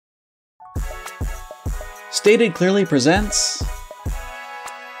Stated Clearly presents,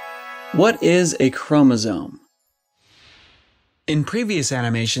 what is a chromosome? In previous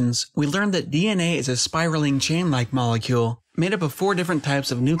animations, we learned that DNA is a spiraling chain-like molecule made up of 4 different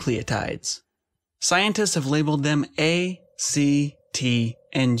types of nucleotides. Scientists have labeled them A, C, T,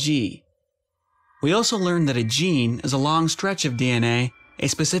 and G. We also learned that a gene is a long stretch of DNA, a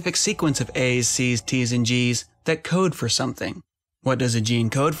specific sequence of A's, C's, T's, and G's that code for something. What does a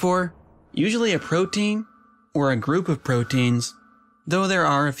gene code for? Usually a protein or a group of proteins, though there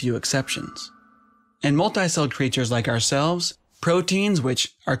are a few exceptions. In multicelled creatures like ourselves, proteins,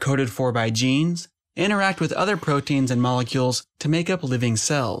 which are coded for by genes, interact with other proteins and molecules to make up living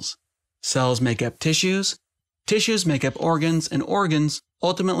cells. Cells make up tissues, tissues make up organs, and organs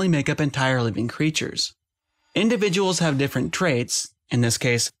ultimately make up entire living creatures. Individuals have different traits, in this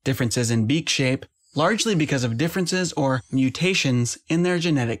case differences in beak shape, largely because of differences or mutations in their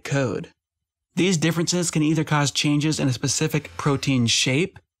genetic code. These differences can either cause changes in a specific protein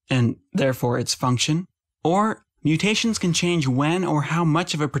shape, and therefore its function, or mutations can change when or how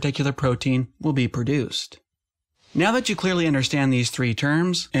much of a particular protein will be produced. Now that you clearly understand these 3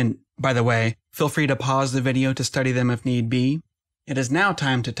 terms, and by the way, feel free to pause the video to study them if need be, it is now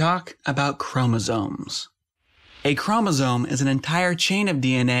time to talk about chromosomes. A chromosome is an entire chain of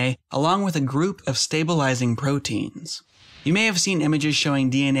DNA along with a group of stabilizing proteins. You may have seen images showing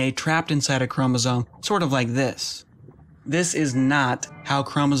DNA trapped inside a chromosome, sort of like this. This is not how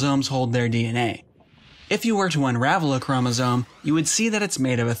chromosomes hold their DNA. If you were to unravel a chromosome, you would see that it's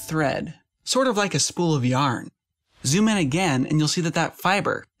made of a thread, sort of like a spool of yarn. Zoom in again and you'll see that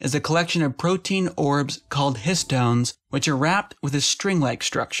fiber is a collection of protein orbs called histones, which are wrapped with a string-like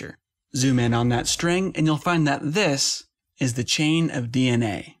structure. Zoom in on that string and you'll find that this is the chain of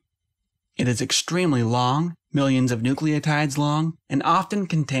DNA. It is extremely long, millions of nucleotides long, and often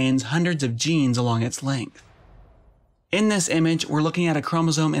contains hundreds of genes along its length. In this image, we're looking at a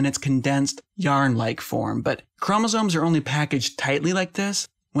chromosome in its condensed, yarn-like form, but chromosomes are only packaged tightly like this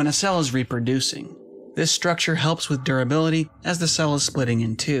when a cell is reproducing. This structure helps with durability as the cell is splitting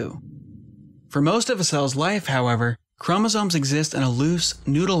in 2. For most of a cell's life, however, chromosomes exist in a loose,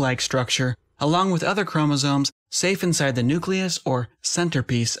 noodle-like structure along with other chromosomes safe inside the nucleus or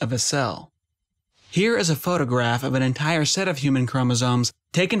centerpiece of a cell. Here is a photograph of an entire set of human chromosomes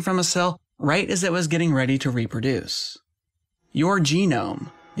taken from a cell right as it was getting ready to reproduce. Your genome,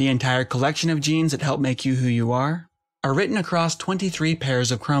 the entire collection of genes that help make you who you are written across 23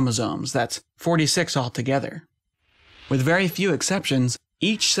 pairs of chromosomes, that's 46 altogether. With very few exceptions,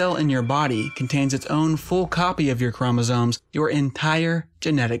 each cell in your body contains its own full copy of your chromosomes, your entire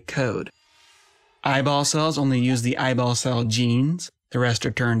genetic code. Eyeball cells only use the eyeball cell genes, the rest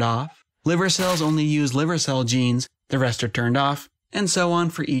are turned off. Liver cells only use liver cell genes, the rest are turned off, and so on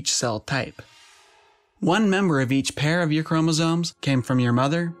for each cell type. One member of each pair of your chromosomes came from your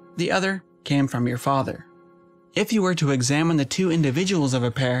mother, the other came from your father. If you were to examine the 2 individuals of a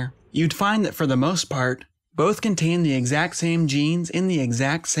pair, you'd find that for the most part, both contain the exact same genes in the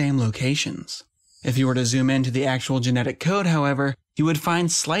exact same locations. If you were to zoom into the actual genetic code, however, you would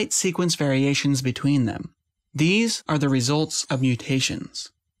find slight sequence variations between them. These are the results of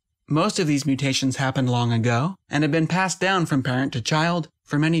mutations. Most of these mutations happened long ago and have been passed down from parent to child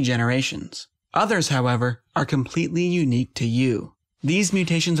for many generations. Others, however, are completely unique to you. These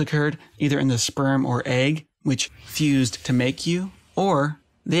mutations occurred either in the sperm or egg, which fused to make you, or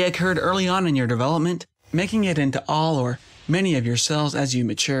they occurred early on in your development, making it into all or many of your cells as you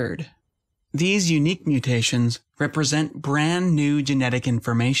matured. These unique mutations represent brand new genetic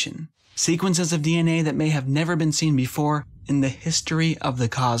information, sequences of DNA that may have never been seen before in the history of the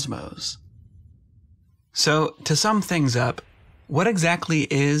cosmos. So, to sum things up, what exactly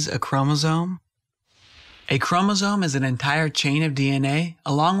is a chromosome? A chromosome is an entire chain of DNA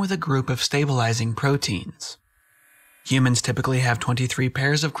along with a group of stabilizing proteins. Humans typically have 23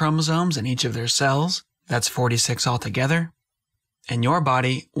 pairs of chromosomes in each of their cells, that's 46 altogether. In your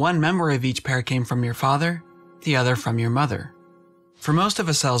body, one member of each pair came from your father, the other from your mother. For most of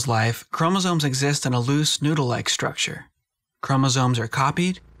a cell's life, chromosomes exist in a loose, noodle-like structure. Chromosomes are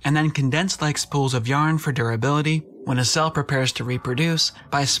copied and then condensed like spools of yarn for durability when a cell prepares to reproduce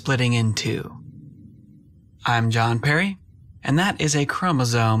by splitting in 2. I'm John Perry, and that is a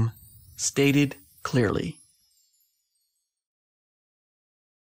chromosome stated clearly.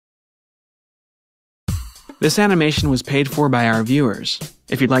 This animation was paid for by our viewers.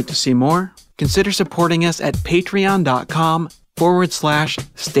 If you'd like to see more, consider supporting us at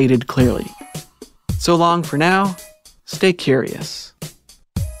patreon.com/statedclearly. So long for now, stay curious.